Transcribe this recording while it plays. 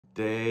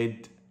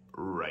Dead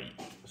right.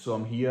 So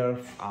I'm here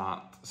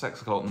at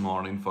 6 o'clock in the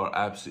morning for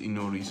absolutely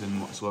no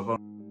reason whatsoever.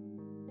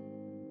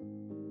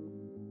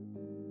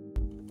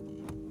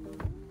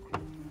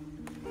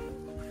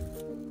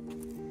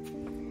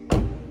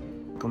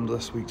 Welcome to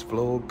this week's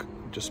vlog.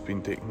 Just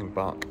been taking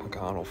back a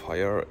car off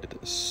hire. It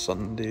is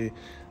Sunday,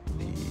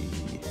 the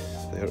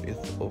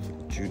 30th of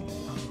June.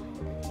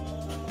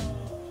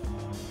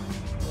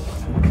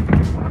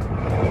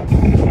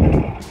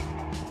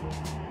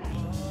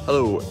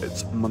 Hello,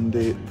 it's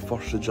Monday,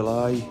 1st of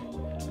July.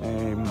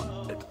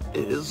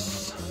 It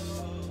is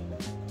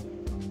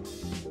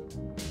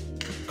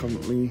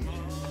currently,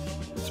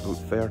 it's about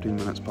 13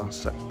 minutes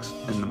past 6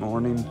 in the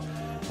morning.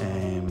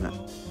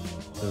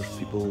 There's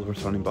people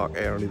returning back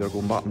early, they're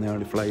going back on the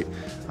early flight.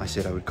 I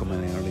said I would come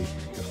in early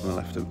just when I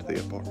left out to the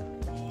airport.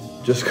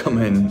 Just come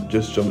in,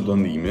 just jumped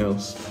on the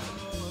emails.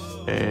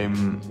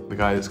 The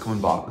guy that's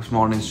coming back this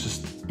morning's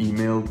just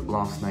emailed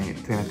last night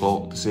at 10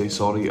 o'clock to say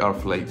sorry, our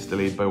flight's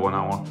delayed by 1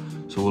 hour,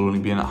 so we'll only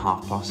be in at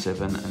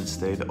 7:30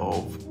 instead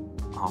of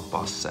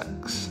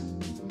 6:30.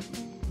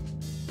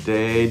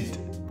 Dead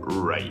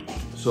right.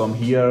 So I'm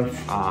here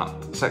at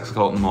 6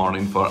 o'clock in the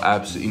morning for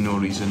absolutely no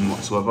reason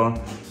whatsoever.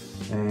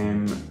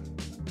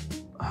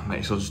 I might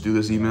as well just do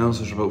these emails,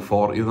 there's about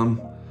 40 of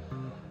them.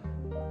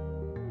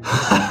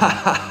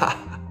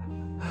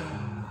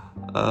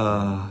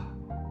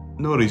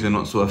 No reason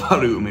whatsoever,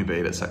 out of my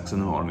bed at 6 in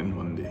the morning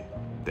Monday.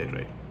 Dead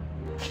right.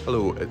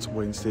 Hello, it's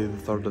Wednesday the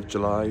 3rd of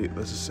July.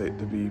 This is set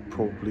to be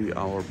probably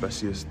our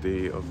busiest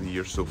day of the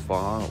year so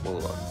far. Well,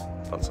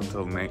 that's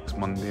until next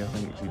Monday, I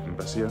think it's even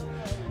busier.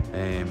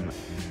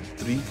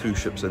 3 cruise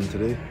ships in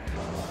today.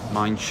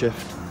 Mine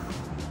shift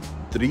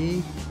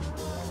 3,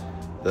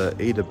 the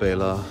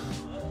Adabella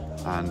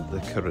and the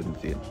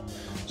Corinthian.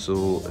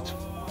 So it's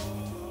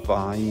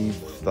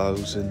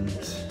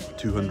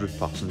 5,200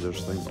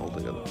 passengers, I think,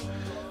 altogether.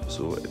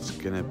 So it's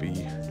gonna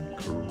be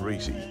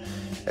crazy.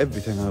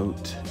 Everything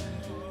out,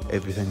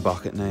 everything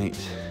back at night.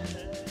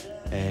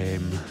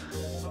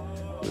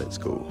 Let's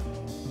go.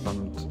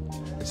 And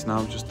it's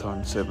now just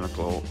turned 7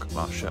 o'clock.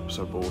 Our ships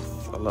are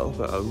both a little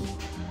bit out,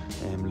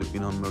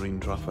 looking on marine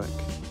traffic.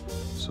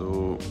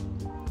 So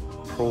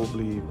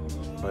probably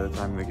by the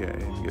time they get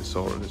in, get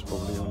sorted, it's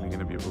probably only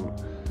gonna be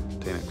about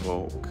 10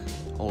 o'clock.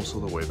 Also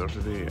the weather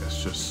today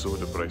is just so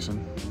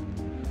depressing.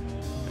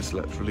 It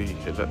literally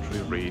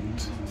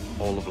rained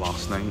all of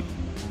last night.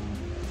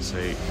 So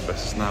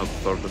this is now the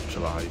 3rd of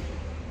July.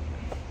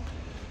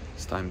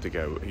 It's time to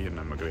go out here and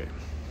immigrate.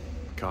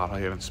 Car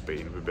hire in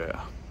Spain would be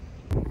better.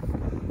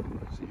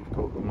 So you've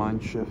got the Mein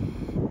Schiff.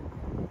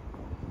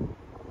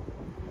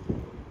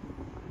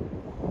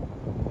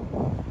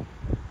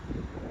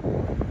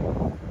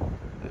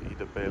 The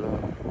Idabella.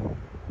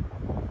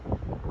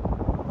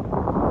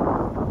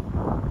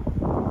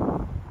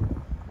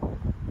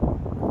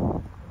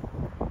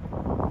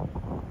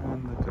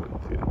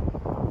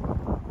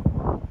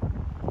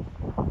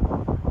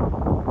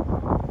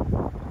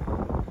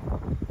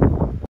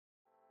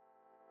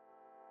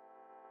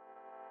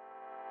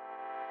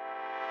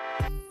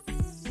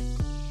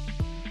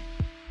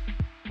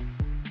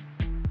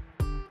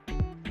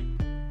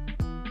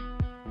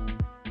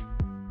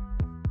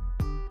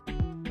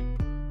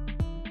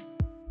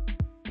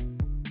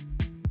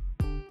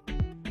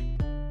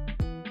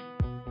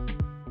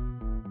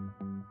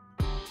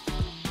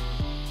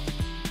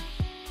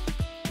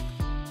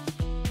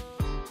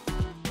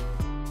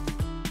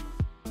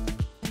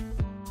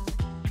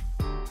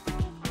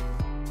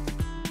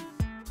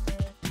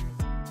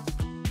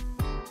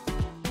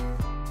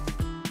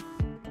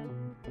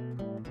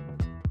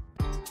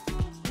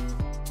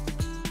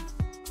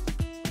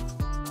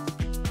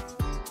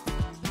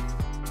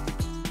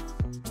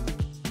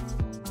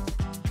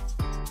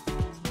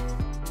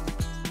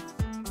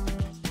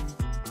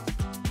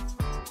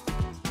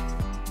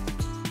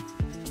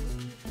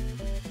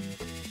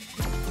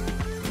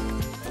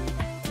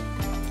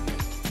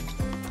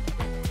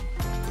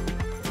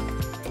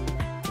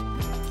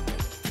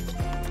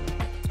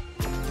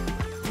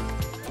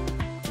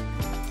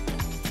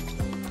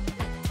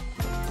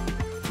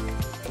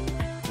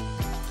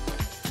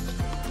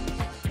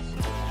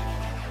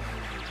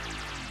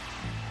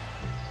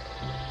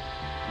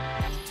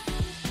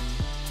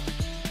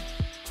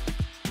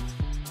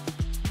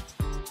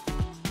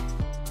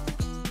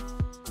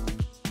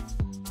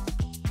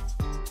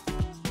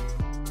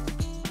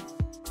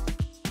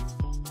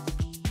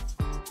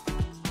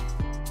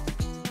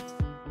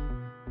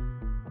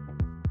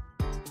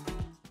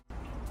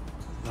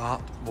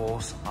 That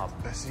was a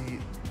busy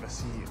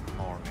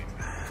morning.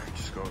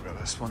 Just gotta get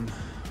this one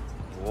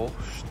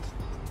washed.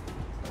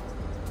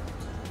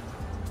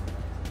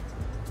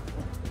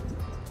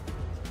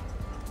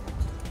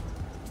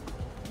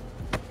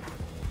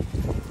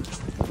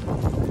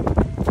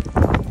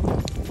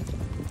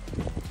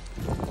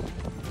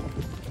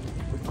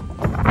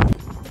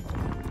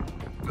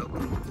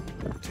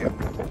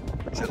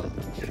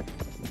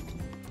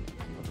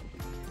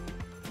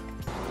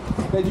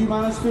 Did you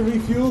manage to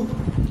refuel?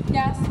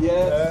 Yes.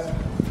 Yes.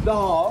 The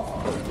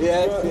half.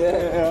 Yes,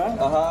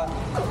 yeah.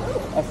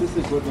 This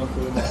is good enough for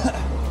them.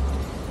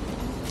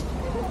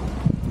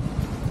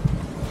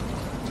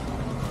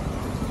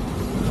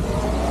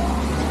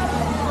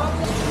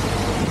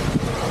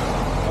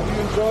 Have you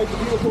enjoyed the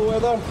beautiful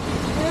weather?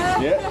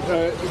 Yeah.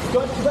 It's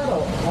Scottish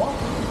weather. What?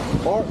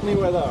 Orkney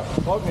weather.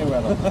 Orkney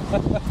weather.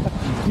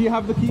 Do you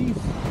have the keys?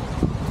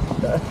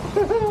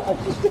 I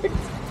just checked.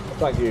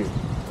 Thank you.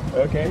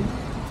 Okay.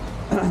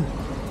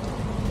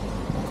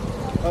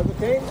 That's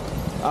okay?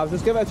 I'll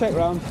just give it a check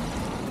round.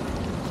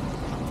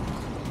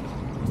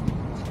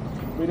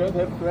 We don't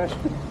have crash.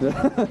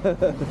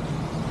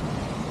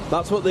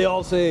 That's what they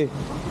all say.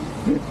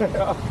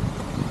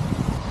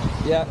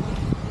 Yeah.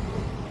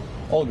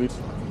 All good.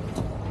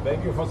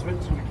 Thank you for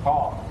switching the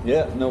car.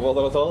 Yeah, no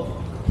bother at all.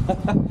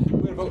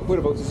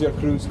 Whereabouts does your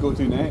cruise go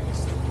to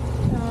next?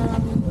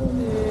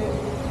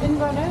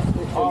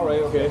 Inverness. All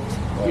right, okay.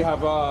 Do you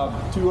have a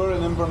tour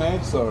in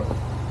Inverness or?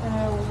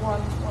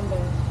 One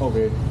day.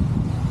 Okay.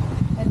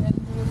 And then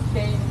to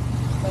Spain,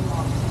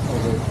 Denmark.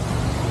 Okay.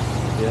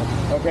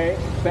 Yeah. Okay,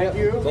 thank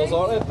you. It's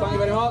all sorted. Thank you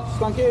very much.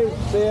 Thank you.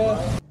 See ya.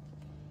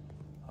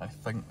 I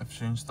think they've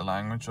changed the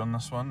language on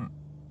this one.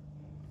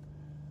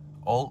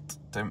 Alt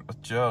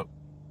temperature.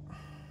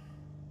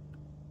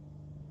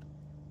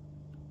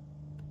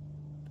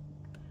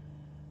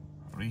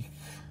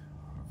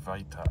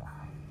 Vita.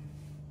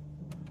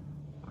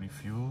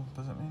 Refuel,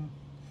 does it mean?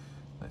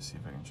 Let's see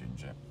if I can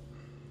change it.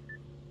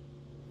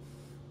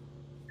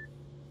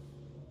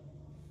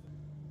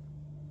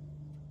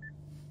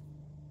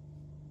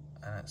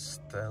 And it's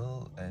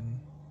still in.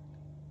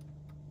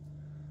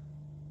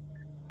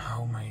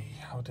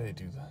 How do I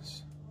do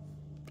this?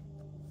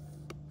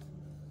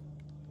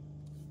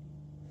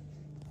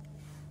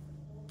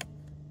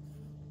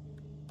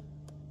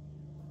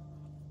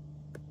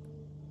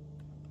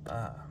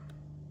 Ah.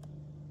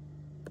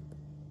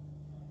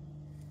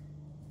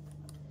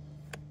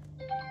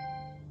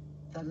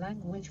 The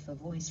language for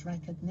voice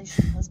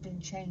recognition has been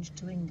changed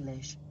to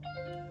English.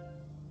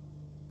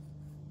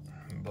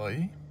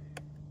 Boy.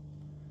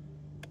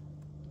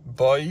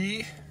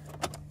 Boy,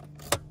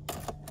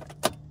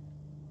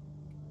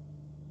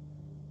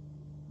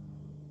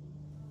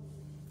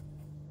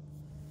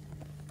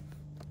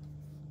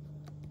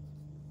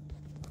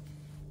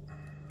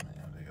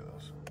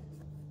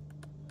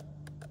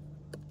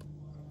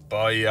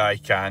 I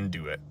can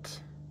do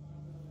it.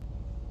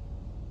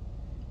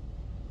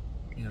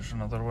 Here's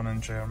another one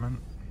in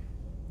German.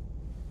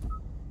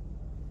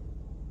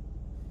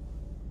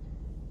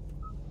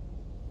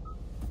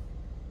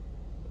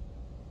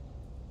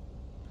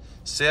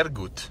 Sehr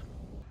gut.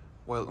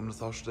 Welcome to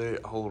Thursday.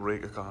 A whole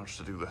rake of cars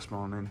to do this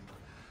morning.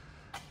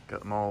 Get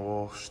them all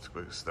washed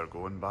because they're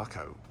going back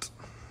out.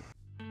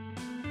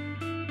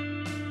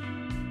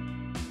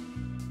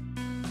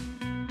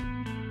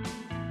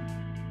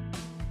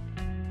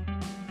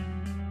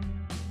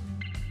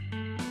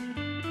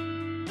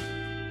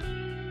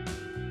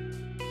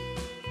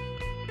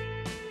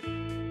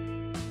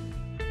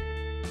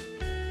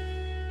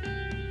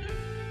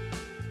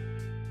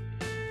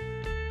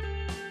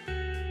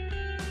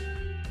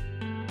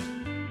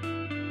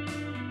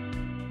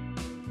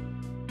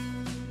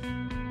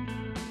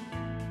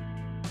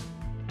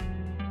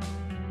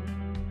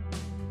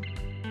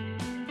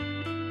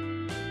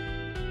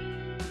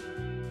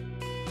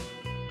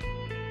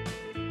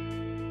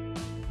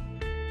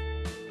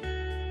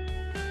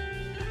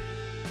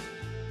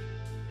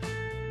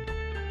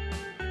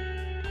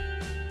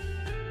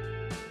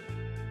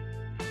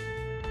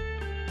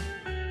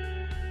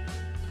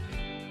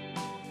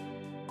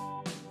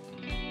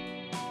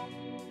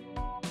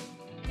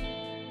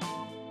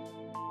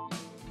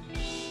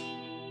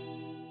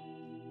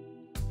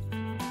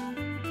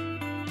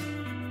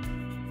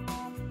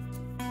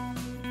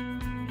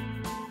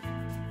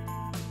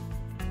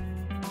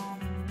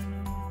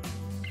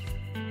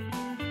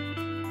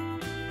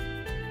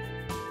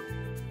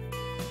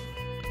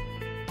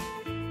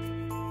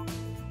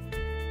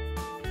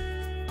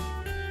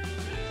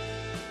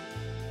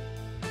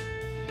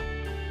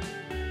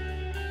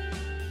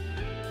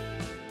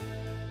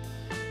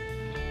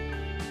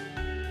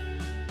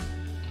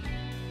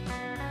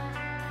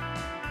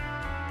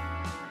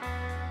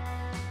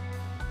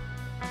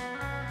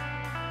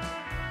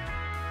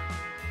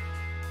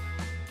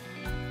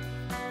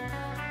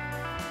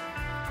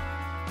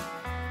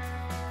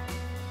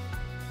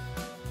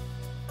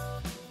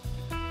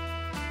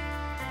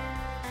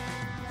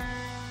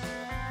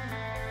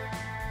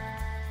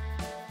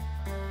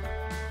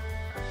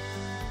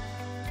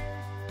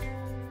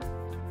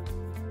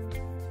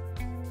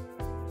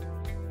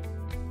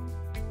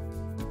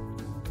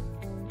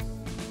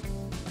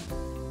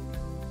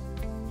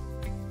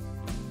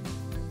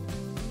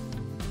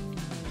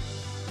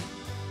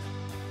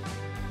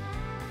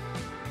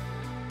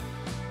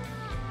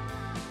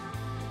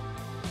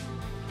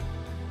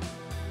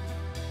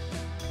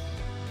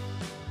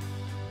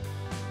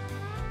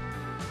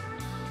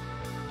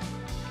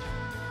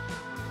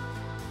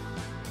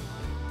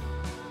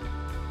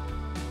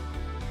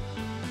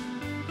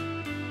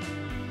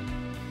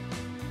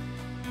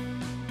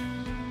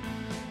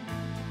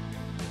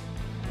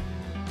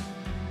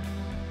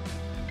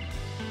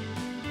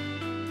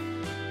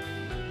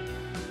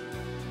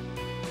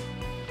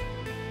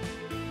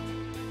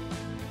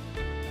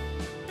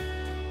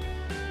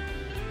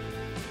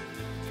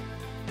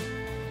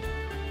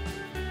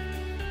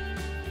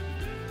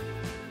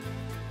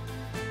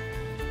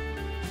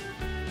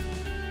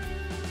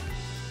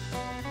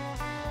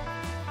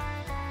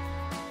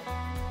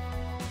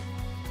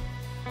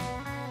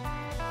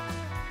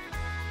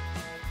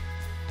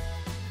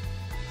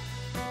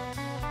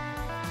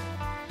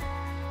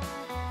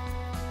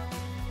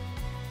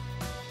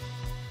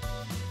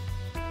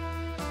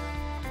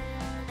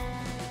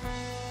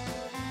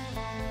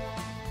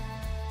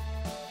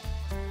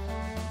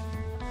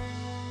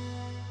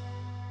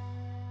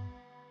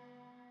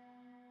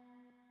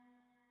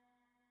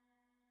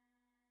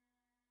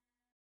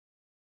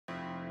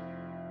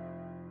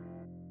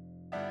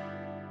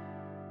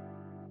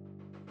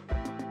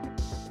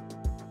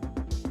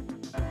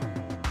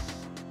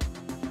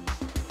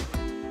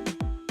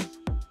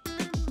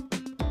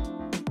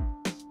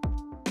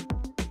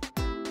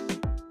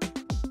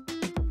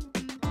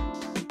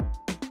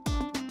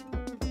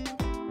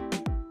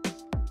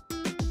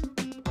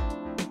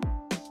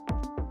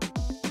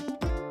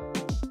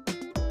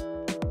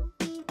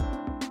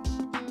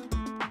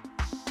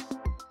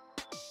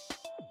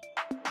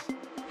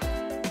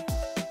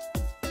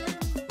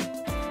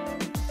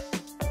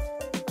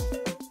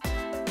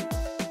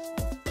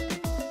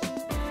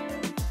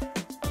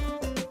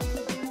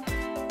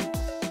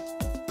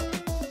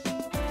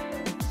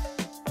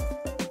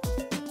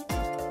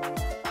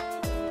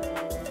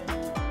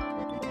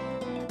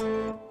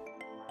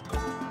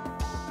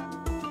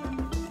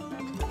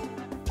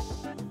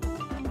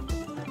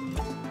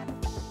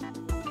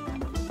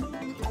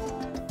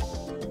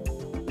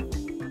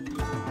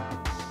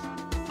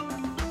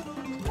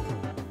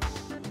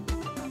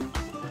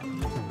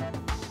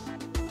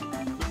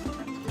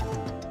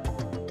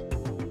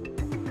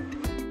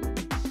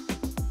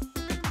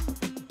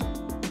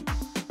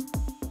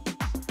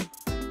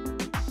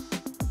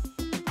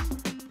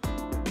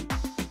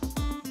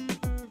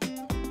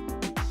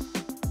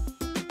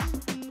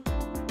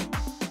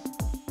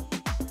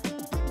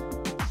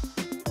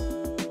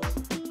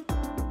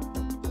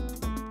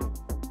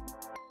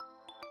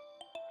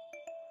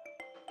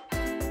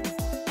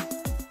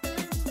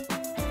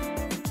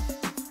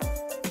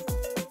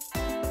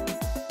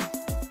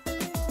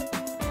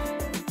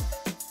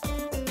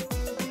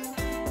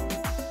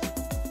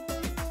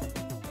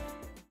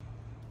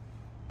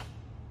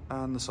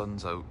 and the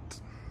sun's out.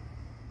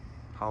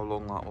 How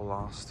long that will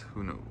last,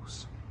 who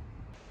knows.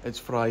 It's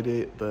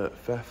Friday the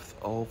 5th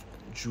of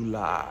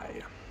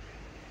July.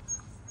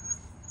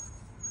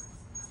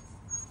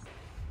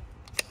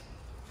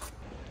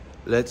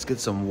 Let's get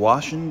some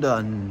washing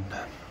done.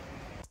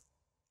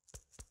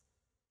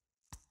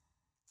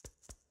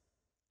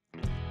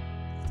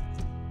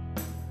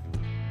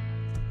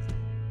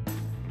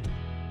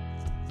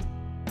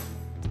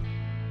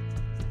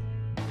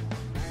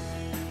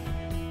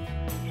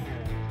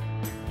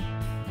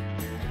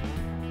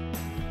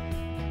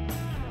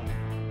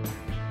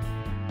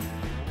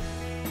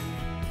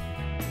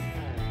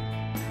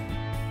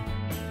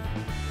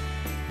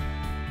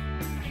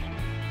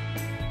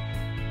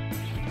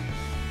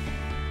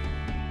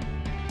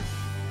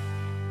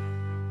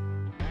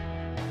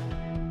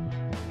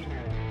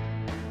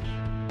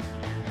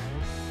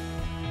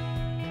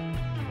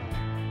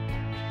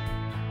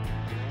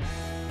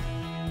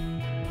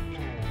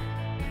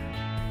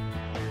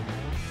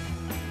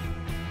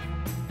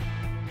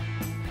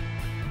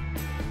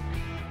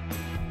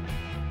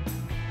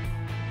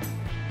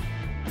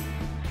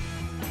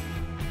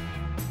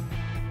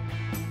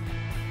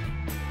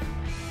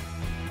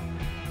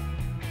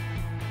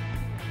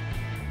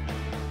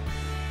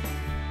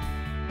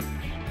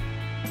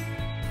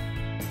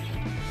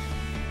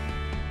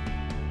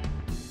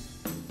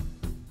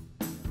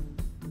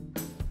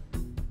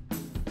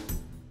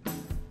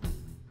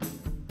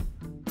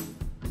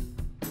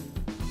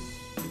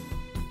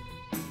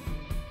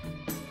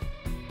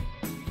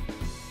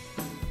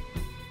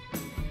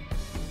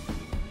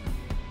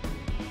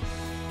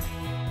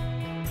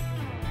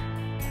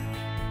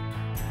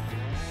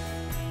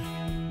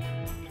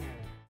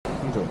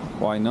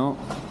 Why not?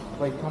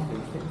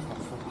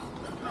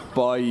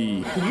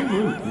 Boy,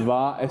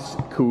 that is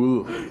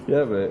cool.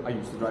 Yeah, but I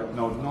used to drive.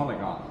 No, not like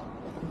that.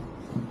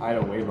 I had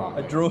a way back.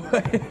 I drove.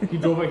 He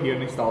drove it here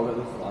and installed it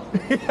this last.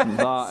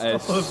 that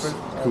is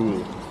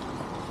cool.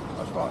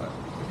 That's about it.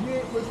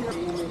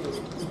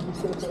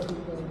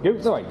 Go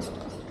the right.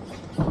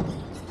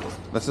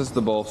 This is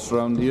the boss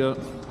round here.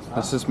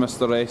 This is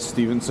Mr. S.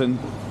 Stevenson.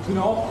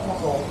 No,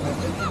 fuck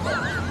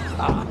off.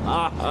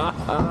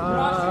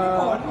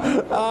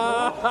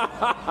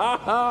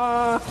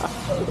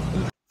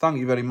 Thank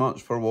you very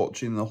much for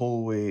watching the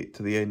whole way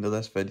to the end of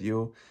this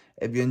video.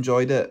 If you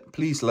enjoyed it,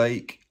 please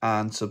like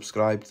and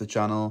subscribe to the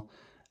channel.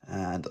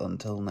 And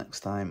until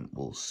next time,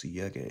 we'll see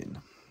you again.